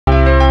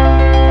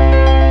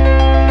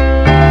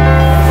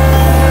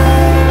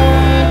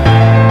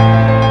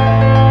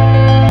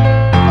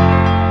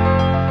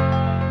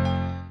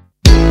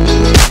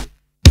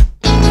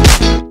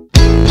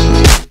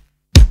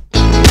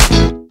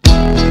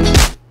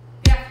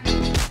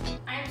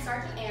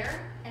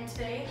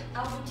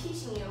I will be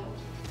teaching you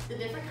the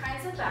different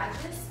kinds of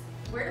badges,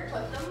 where to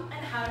put them,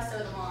 and how to sew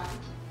them on.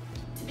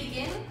 To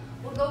begin,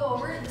 we'll go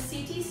over the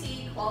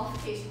CTC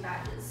qualification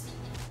badges.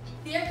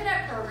 The Air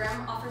Cadet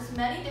program offers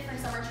many different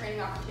summer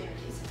training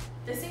opportunities.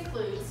 This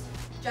includes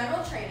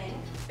general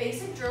training,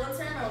 basic drill and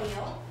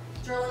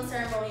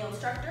ceremonial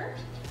instructor,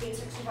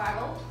 basic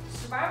survival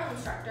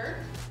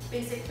instructor,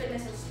 basic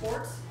fitness and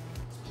sports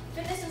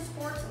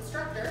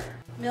instructor,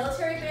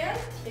 military band,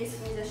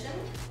 basic musician,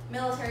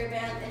 military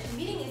band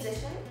intermediate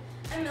musician,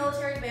 and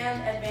military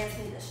band advanced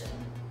musician.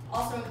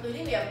 Also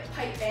including, we have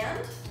pipe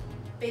band,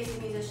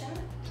 basic musician,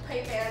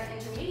 pipe band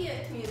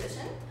intermediate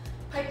musician,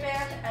 pipe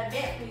band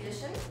advanced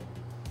musician,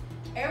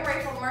 air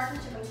rifle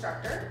marksmanship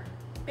instructor,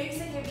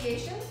 basic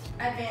aviation,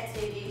 advanced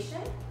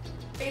aviation,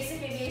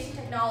 basic aviation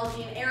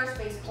technology and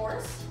aerospace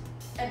course,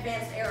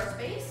 advanced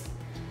aerospace,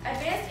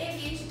 advanced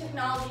aviation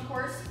technology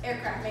course,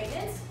 aircraft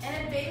maintenance,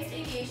 and advanced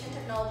aviation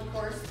technology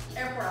course,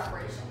 airport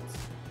operations.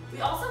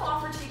 We also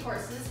offer 2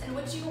 courses in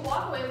which you can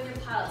walk away with your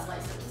pilot's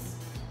license.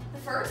 The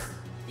first,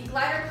 the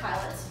glider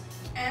pilot,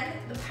 and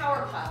the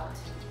power pilot.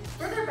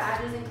 Further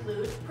badges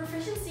include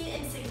proficiency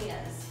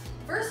insignias.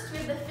 First, we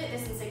have the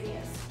fitness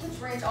insignias, which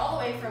range all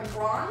the way from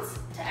bronze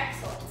to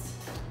excellence.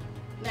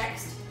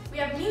 Next, we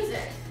have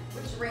music,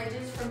 which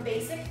ranges from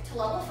basic to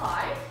level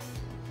 5.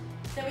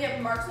 Then we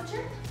have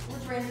marksmanship,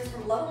 which ranges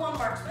from level 1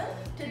 marksman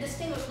to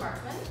distinguished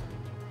marksman.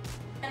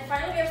 And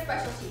finally, we have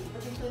specialty,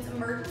 which includes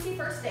emergency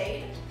first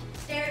aid,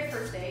 standard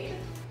first aid,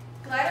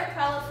 glider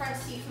pilot front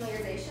seat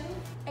familiarization,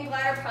 and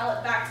glider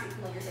pilot back seat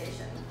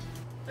familiarization.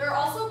 There are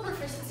also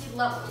proficiency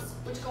levels,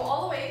 which go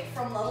all the way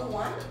from level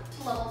 1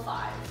 to level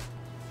 5.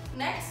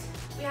 Next,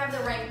 we have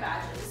the rank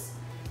badges.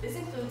 This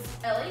includes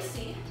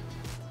LAC,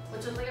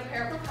 which looks like a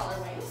pair of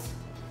propeller wings,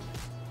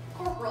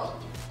 corporal,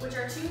 which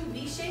are 2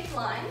 V-shaped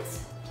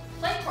lines,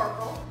 flight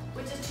corporal,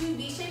 which is 2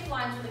 V-shaped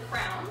lines with a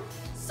crown,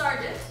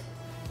 sergeant,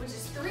 which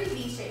is 3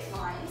 V-shaped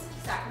lines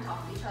stacked on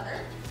top of each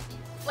other,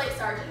 flight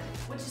sergeant,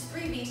 which is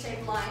 3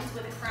 V-shaped lines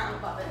with a crown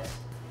above it,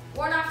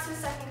 warrant officer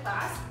second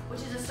class,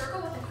 which is a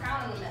circle with a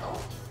crown in the middle,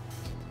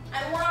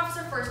 and warrant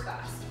officer first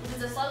class, which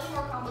is a slightly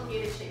more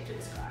complicated shape to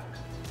describe.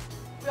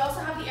 We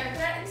also have the Air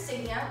Cadet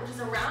insignia, which is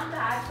a round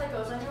badge that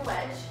goes on your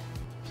wedge,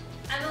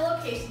 and the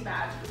location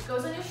badge, which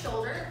goes on your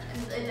shoulder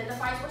and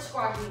identifies which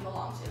squadron you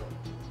belong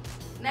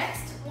to.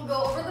 Next, we'll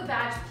go over the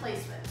badge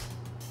placement.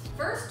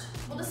 First,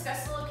 we'll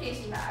discuss the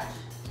location badge.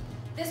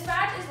 This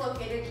badge is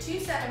located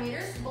 2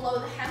 centimeters below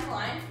the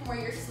hemline from where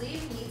your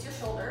sleeve meets your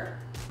shoulder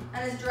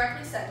and is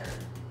directly centered.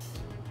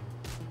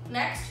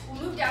 Next,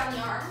 we'll move down the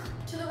arm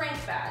to the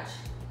rank badge.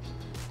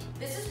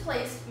 This is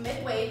placed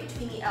midway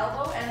between the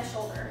elbow and the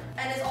shoulder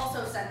and is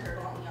also centered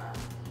along the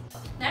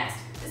arm. Next,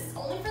 this is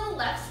only for the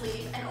left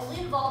sleeve and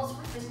only involves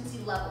proficiency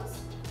levels.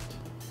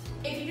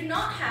 If you do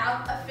not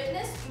have a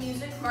fitness,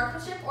 music,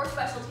 marksmanship, or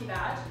specialty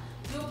badge,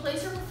 you will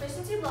place your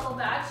proficiency level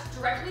badge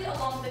directly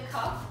along the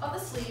cuff of the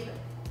sleeve,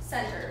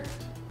 centered.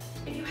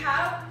 If you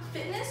have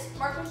fitness,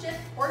 marksmanship,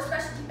 or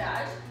specialty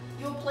badge,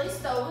 you will place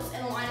those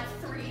in a line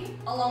of 3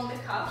 along the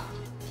cuff.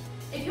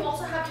 If you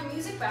also have your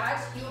music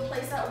badge, you will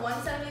place that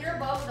 1 centimeter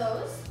above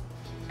those,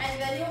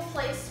 and then you will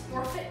place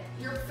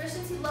your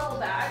proficiency level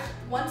badge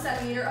 1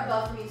 centimeter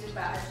above the music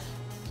badge.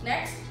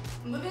 Next,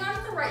 moving on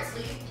to the right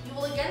sleeve, you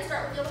will again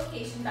start with your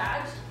location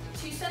badge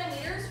 2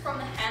 centimeters from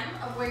the hem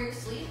of where your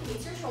sleeve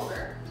meets your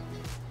shoulder,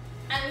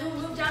 and you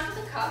will move down to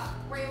the cuff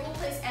where you will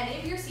place any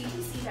of your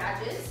CTC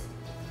badges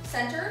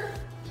centered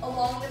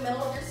along the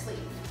middle of your sleeve.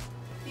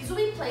 These will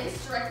be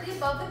placed directly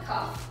above the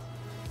cuff,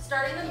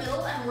 starting in the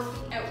middle and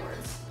working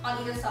outwards on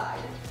either side.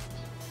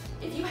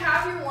 If you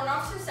have your warrant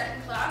officer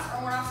second class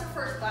or warrant officer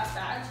first class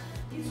badge,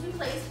 these will be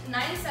placed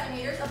 9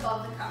 centimeters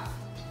above the cuff.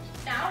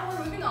 Now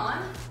we're moving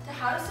on to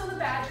how to sew the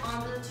badge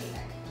onto the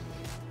tunic.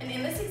 And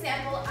in this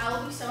example, I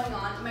will be sewing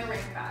on my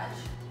rank badge.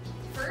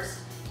 First,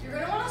 you're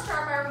going to want to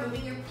start by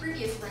removing your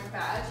previous rank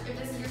badge if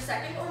this is your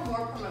second or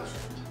more promotion.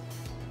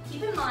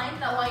 Keep in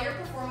mind that while you're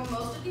performing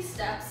most of these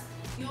steps,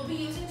 you will be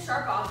using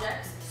sharp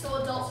objects,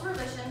 so adult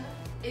supervision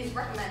is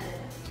recommended.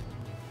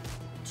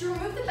 To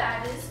remove the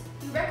badges,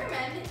 we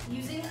recommend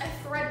using a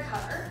thread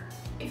cutter.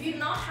 If you do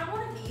not have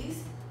one of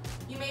these,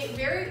 you may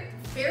very,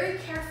 very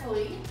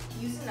carefully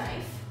use a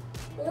knife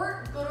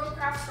or go to a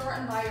craft store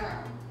and buy your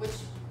own, which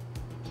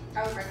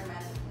I would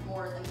recommend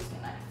more than using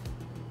a knife.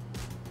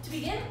 To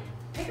begin,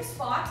 pick a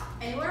spot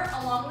anywhere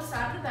along the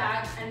side of the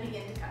badge and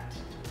begin to cut.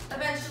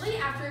 Eventually,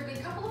 after a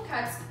good couple of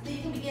cuts, then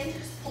you can begin to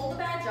just pull the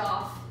badge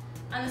off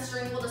and the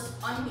string will just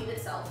unweave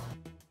itself.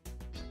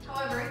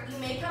 However, you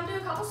may come to a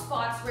couple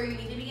spots where you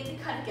need to begin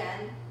to cut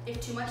again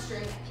if too much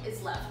string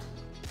is left.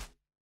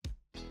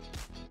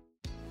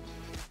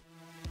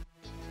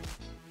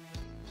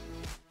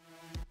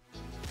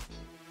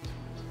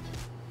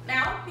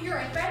 Now, your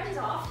rank badge is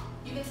off,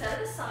 you can set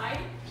it aside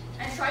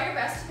and try your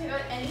best to pick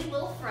out any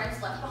little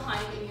threads left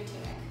behind in your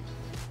tunic.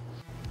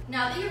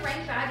 Now that your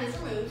rank badge is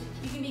removed,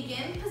 you can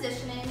begin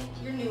positioning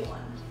your new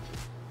one.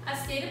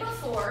 As stated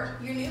before,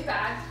 your new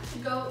badge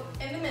should go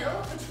in the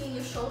middle between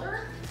your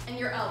shoulder and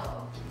your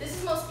elbow. This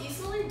is most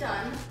easily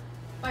done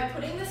by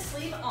putting the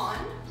sleeve on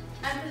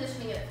and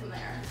positioning it from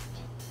there.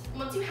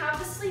 Once you have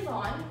the sleeve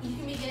on, you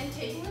can begin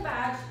taking the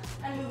badge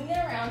and moving it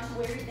around to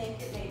where you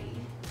think it may be.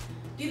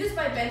 Do this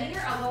by bending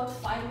your elbow to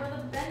find where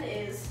the bend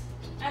is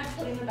and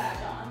putting the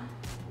badge on.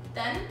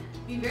 Then,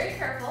 be very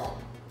careful,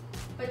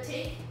 but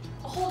take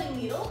a holding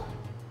needle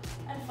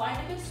and find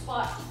a good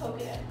spot to poke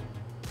it in.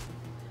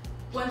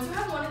 Once you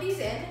have one of these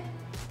in,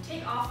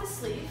 take off the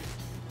sleeve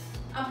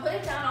and put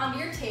it down onto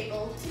your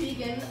table to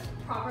begin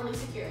properly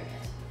securing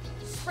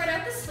it. Spread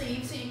out the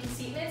sleeve so you can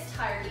see it in its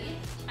entirety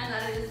and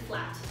that it is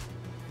flat.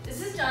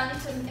 This is done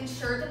to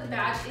ensure that the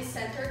badge is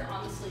centered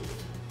on the sleeve.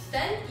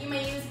 Then you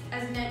may use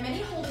as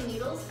many holding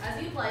needles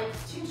as you'd like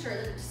to ensure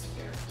that it's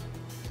secure.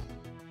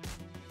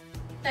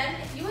 Then,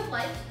 if you would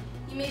like,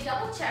 you may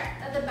double check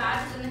that the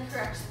badge is in the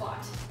correct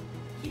spot.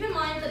 Keep in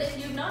mind that if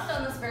you've not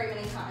done this very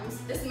many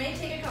times, this may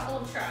take a couple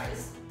of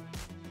tries.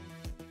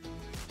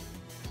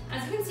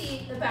 As you can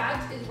see, the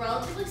badge is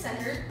relatively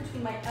centered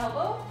between my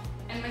elbow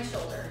and my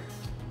shoulder.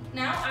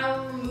 Now I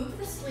will remove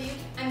the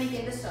sleeve and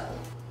begin to sew.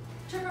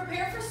 To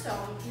prepare for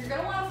sewing, you're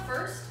going to want to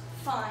first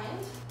find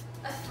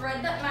a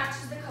thread that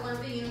matches the color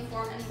of the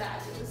uniform and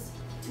badges.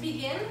 To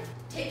begin,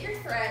 take your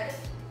thread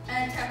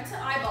and attempt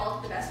to eyeball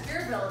to the best of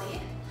your ability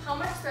how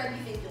much thread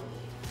you think you'll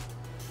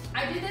need.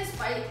 I do this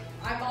by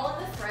eyeballing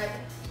the thread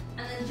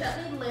and then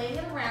gently laying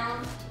it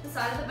around the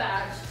side of the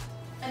badge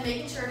and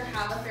making sure to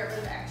have a fair bit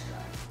of extra.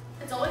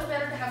 It's always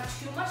better to have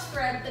too much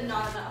thread than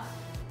not enough.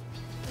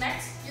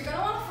 Next, you're going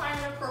to want to find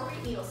an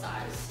appropriate needle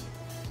size.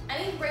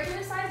 Any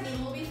regular size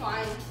needle will be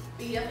fine,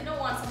 but you definitely don't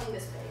want something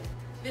this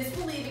big. This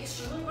will leave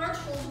extremely large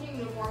holes in your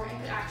uniform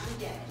and could actually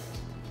damage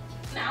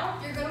it. Now,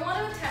 you're going to want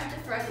to attempt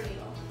to thread the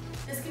needle.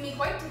 This can be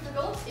quite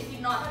difficult if you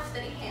do not have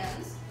steady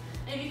hands,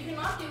 and if you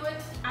cannot do it,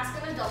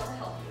 ask an adult to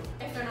help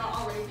you if they're not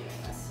already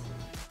doing this.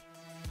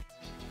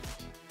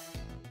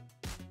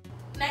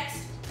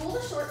 Next, pull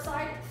the short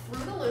side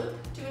through the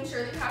loop to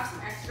ensure that you have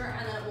some extra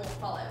and then it won't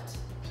fall out.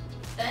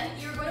 Then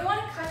you're going to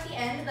want to cut the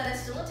end that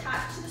is still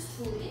attached to the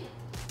spoolie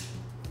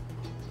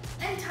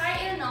and tie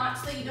it in a knot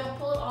so that you don't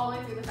pull it all the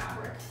way through the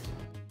fabric.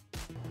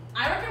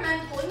 I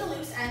recommend pulling the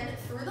loose end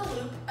through the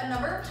loop a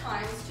number of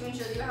times to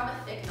ensure that you have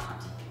a thick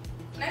knot.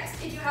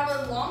 Next, if you have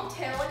a long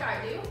tail like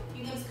I do,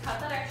 you can just cut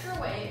that extra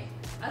away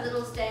as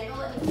it'll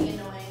dangle and be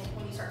annoying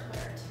when you start to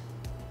wear it.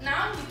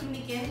 Now you can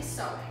begin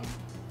sewing.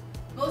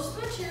 Most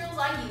of the materials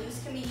I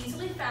use can be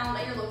easily found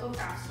at your local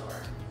craft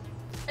store.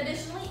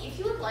 Additionally, if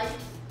you would like,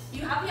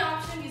 you have the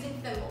option of using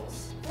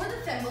thimbles. For the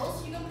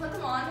thimbles, you can put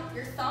them on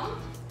your thumb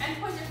and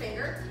pointer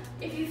finger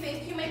if you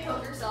think you may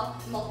poke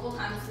yourself multiple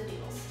times with the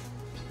needles.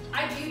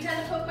 I do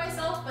tend to poke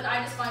myself, but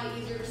I just find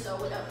it easier to sew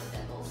without the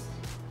thimbles.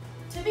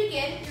 To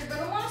begin, you're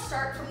going to want to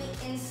start from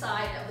the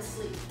inside of the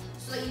sleeve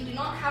so that you do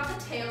not have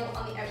the tail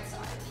on the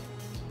outside.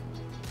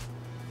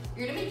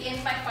 You're going to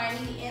begin by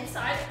finding the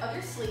inside of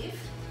your sleeve,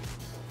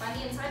 find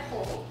the inside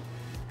hole,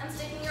 and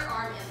sticking your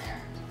arm in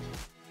there.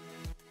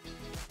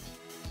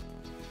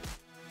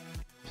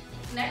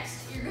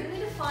 Next, you're going to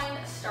need to find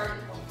a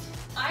starting point.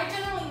 I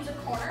generally use a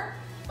corner,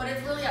 but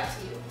it's really up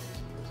to you.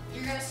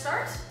 You're going to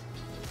start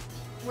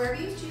wherever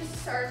you choose to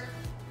start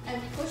and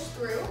push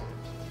through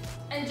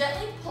and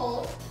gently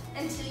pull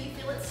until you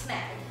feel it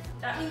snag.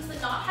 That means the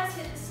knot has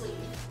hit the sleeve.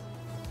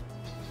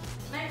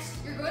 Next,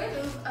 you're going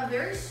to move a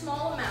very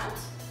small amount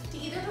to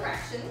either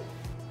direction,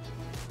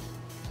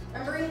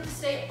 remembering to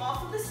stay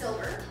off of the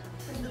silver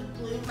because the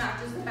blue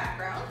matches the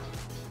background.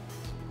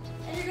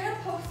 And you're going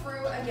to poke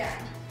through again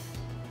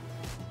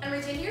and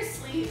reach into your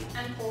sleeve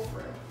and pull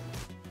through.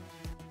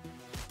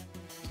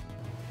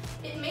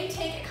 It may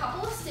take a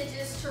couple of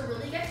stitches to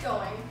really get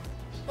going,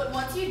 but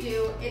once you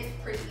do, it's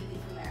pretty easy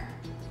from there.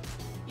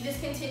 You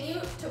just continue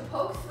to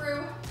poke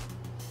through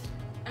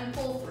and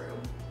pull through.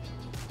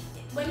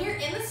 When you're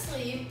in the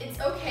sleeve, it's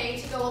okay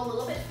to go a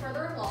little bit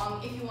further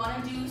along if you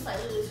want to do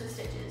slightly looser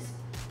stitches.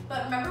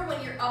 But remember,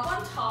 when you're up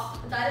on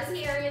top, that is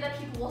the area that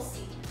people will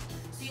see.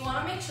 So you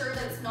want to make sure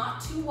that it's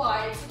not too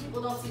wide so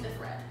people don't see the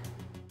thread.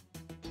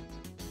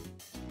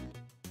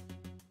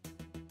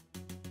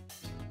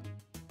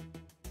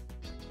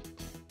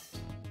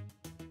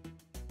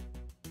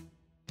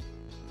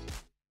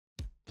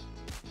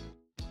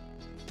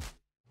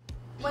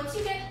 Once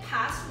you get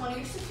past one of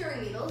your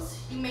securing needles,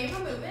 you may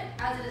remove it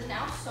as it is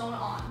now sewn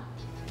on.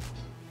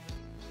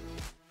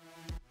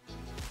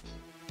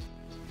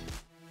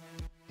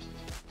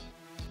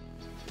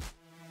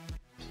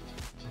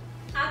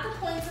 At the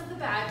points of the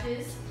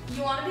badges,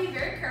 you want to be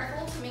very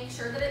careful to make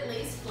sure that it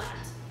lays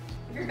flat.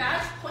 If your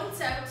badge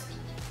points out,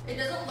 it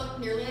doesn't look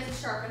nearly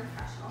as sharp and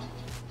professional.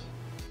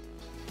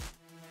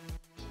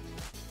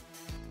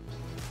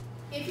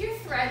 If your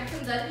thread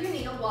comes out of your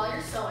needle while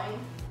you're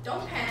sewing,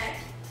 don't panic.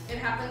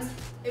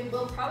 It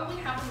will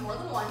probably happen more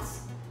than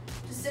once.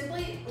 Just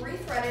simply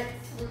rethread it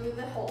through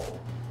the hole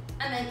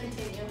and then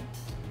continue.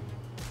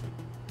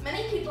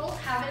 Many people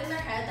have it in their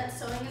head that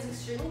sewing is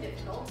extremely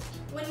difficult,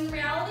 when in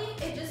reality,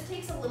 it just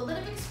takes a little bit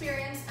of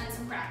experience and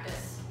some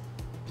practice.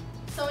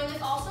 Sewing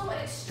is also an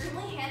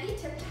extremely handy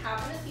tip to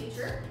have in the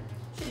future,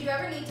 should you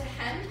ever need to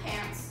hem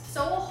pants,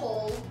 sew a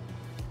hole,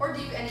 or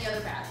do any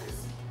other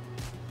badges.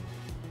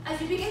 As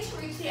you begin to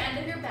reach the end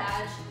of your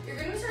badge, you're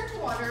going to start to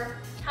wonder,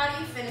 how do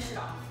you finish it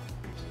off?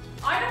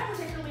 I don't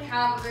particularly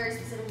have a very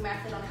specific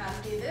method on how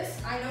to do this.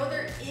 I know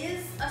there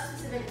is a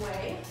specific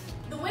way.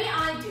 The way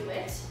I do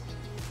it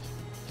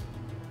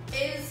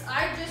is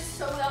I just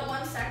sew that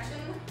one section.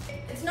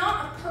 It's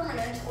not a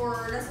permanent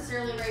or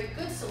necessarily a very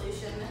good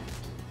solution.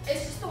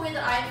 It's just the way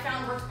that I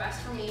found works best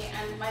for me,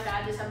 and my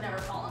badges have never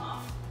fallen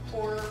off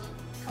or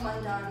come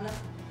undone.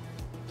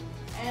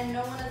 And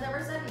no one has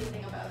ever said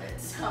anything about it,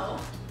 so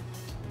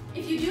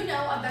if you do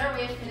know a better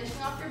way of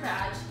finishing off your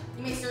badge,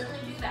 you may certainly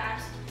do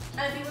that.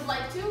 And if you would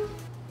like to, you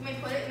may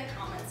put it in the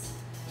comments.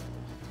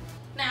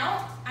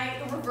 Now, I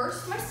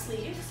reversed my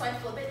sleeve, so I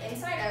flip it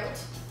inside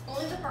out,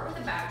 only the part with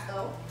the badge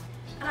though.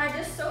 And I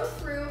just sew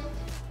through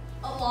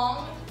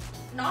along,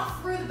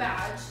 not through the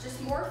badge,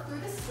 just more through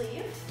the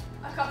sleeve,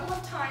 a couple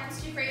of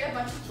times to create a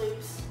bunch of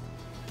loops.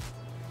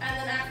 And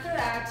then after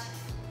that,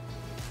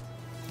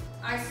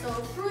 I sew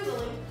through the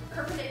loop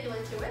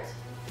perpendicular to it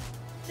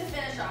to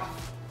finish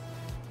off.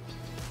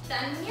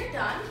 Then when you're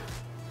done,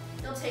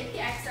 you'll take the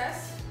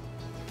excess,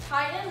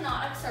 tie in a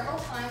knot several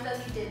times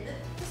as you did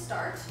to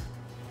start,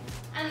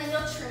 and then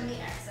you'll trim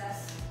the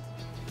excess.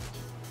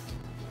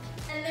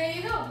 And there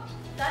you go.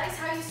 That is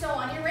how you sew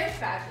on your rank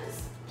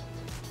badges.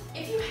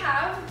 If you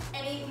have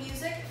any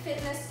music,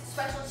 fitness,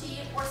 specialty,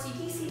 or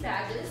CPC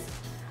badges,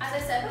 as I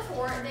said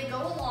before, they go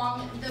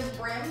along the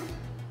brim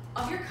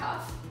of your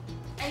cuff,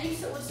 and you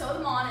would sew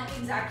them on in the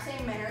exact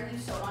same manner you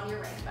sewed on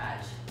your rank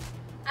badge.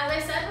 As I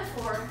said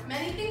before,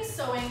 many think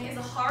sewing is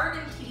a hard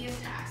and tedious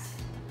task,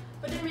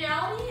 but in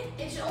reality,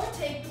 it should only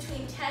take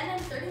between 10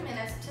 and 30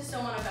 minutes to sew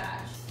on a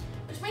badge,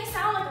 which may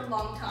sound like a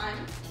long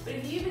time, but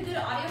if you have a good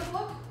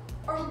audiobook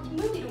or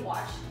movie to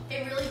watch,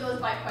 it really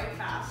goes by quite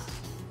fast.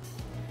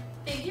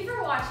 Thank you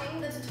for watching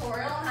the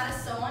tutorial on how to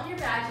sew on your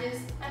badges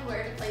and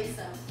where to place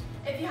them.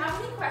 If you have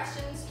any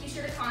questions, be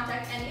sure to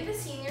contact any of the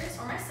seniors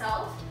or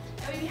myself,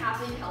 and we'd be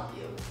happy to help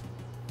you.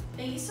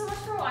 Thank you so much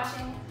for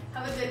watching.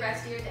 Have a good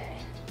rest of your day.